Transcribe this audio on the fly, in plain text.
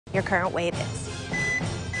your current weight is.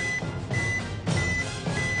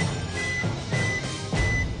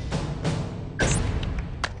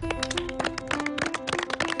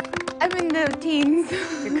 I'm in the teens.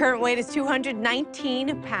 Your current weight is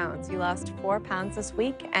 219 pounds. You lost 4 pounds this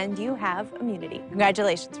week, and you have immunity.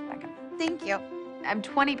 Congratulations, Rebecca. Thank you. I'm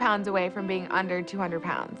 20 pounds away from being under 200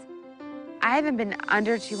 pounds. I haven't been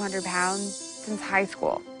under 200 pounds since high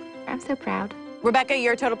school. I'm so proud. Rebecca,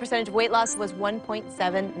 your total percentage of weight loss was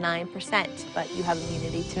 1.79%, but you have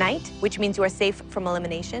immunity tonight, which means you are safe from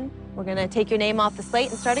elimination. We're gonna take your name off the slate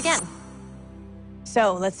and start again.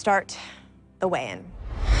 So let's start the weigh-in.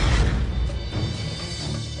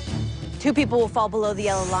 2 people will fall below the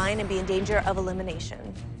yellow line and be in danger of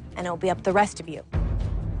elimination, and it'll be up to the rest of you.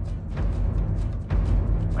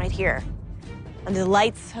 Right here, under the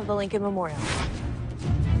lights of the Lincoln Memorial,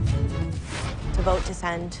 to vote to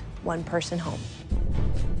send one person home.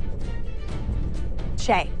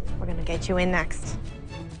 Shay, we're gonna get you in next.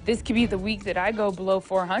 This could be the week that I go below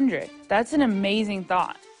 400. That's an amazing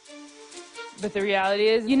thought. But the reality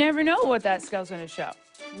is, you never know what that scale's gonna show.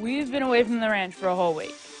 We've been away from the ranch for a whole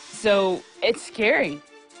week, so it's scary.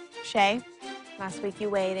 Shay, last week you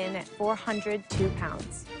weighed in at 402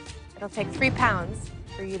 pounds. It'll take 3 pounds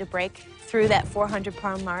for you to break through that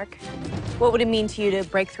 400-pound mark. What would it mean to you to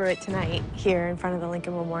break through it tonight here in front of the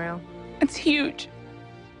Lincoln Memorial? It's huge.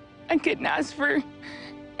 I couldn't ask for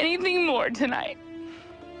anything more tonight.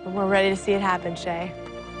 And we're ready to see it happen, Shay.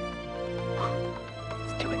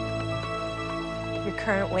 Let's do it. Your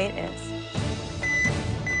current weight is.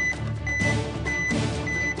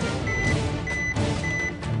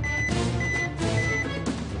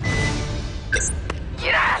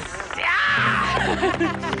 Yes! Yeah!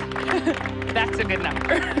 That's a good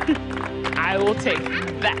number. I will take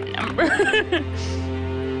that number.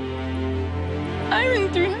 I'm in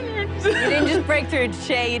 300s. You didn't just break through,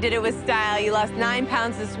 Shay. You did it with style. You lost 9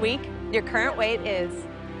 pounds this week. Your current weight is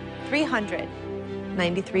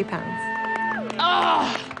 393 pounds.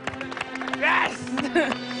 Oh! Yes!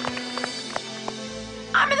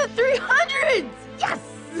 I'm in the 300s! Yes!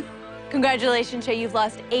 Congratulations, Shay. You've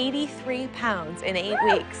lost 83 pounds in 8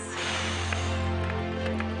 weeks.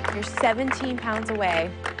 You're 17 pounds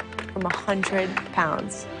away from 100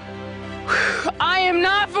 pounds. I am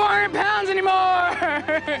not 400 pounds anymore!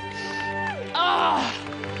 Oh!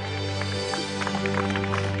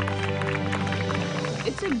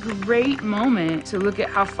 It's a great moment to look at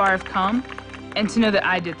how far I've come and to know that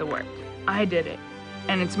I did the work. I did it,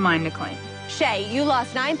 and it's mine to claim. Shay, you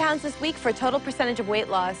lost 9 pounds this week for a total percentage of weight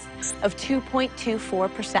loss of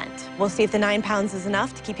 2.24%. We'll see if the 9 pounds is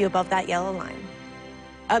enough to keep you above that yellow line.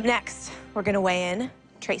 Up next, we're gonna weigh in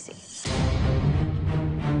Tracey.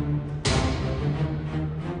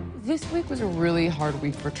 This week was a really hard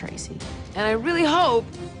week for Tracey. And I really hope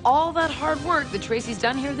all that hard work that Tracey's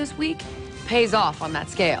done here this week pays off on that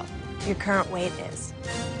scale. Your current weight is.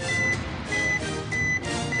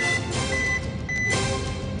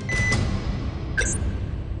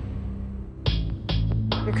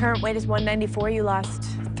 Your current weight is 194. You lost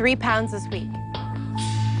 3 pounds this week.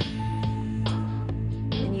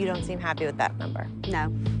 And you don't seem happy with that number.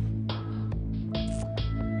 No.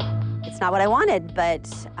 It's not what I wanted, but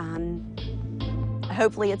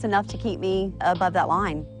hopefully it's enough to keep me above that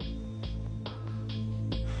line.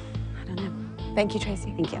 I don't know. Thank you,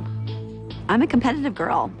 Tracey. Thank you. I'm a competitive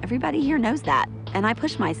girl. Everybody here knows that. And I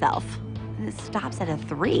push myself. And it stops at a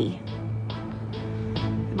 3.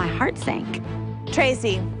 My heart sank.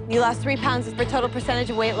 Tracey, you lost 3 pounds for a total percentage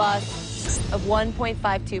of weight loss of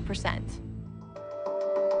 1.52%.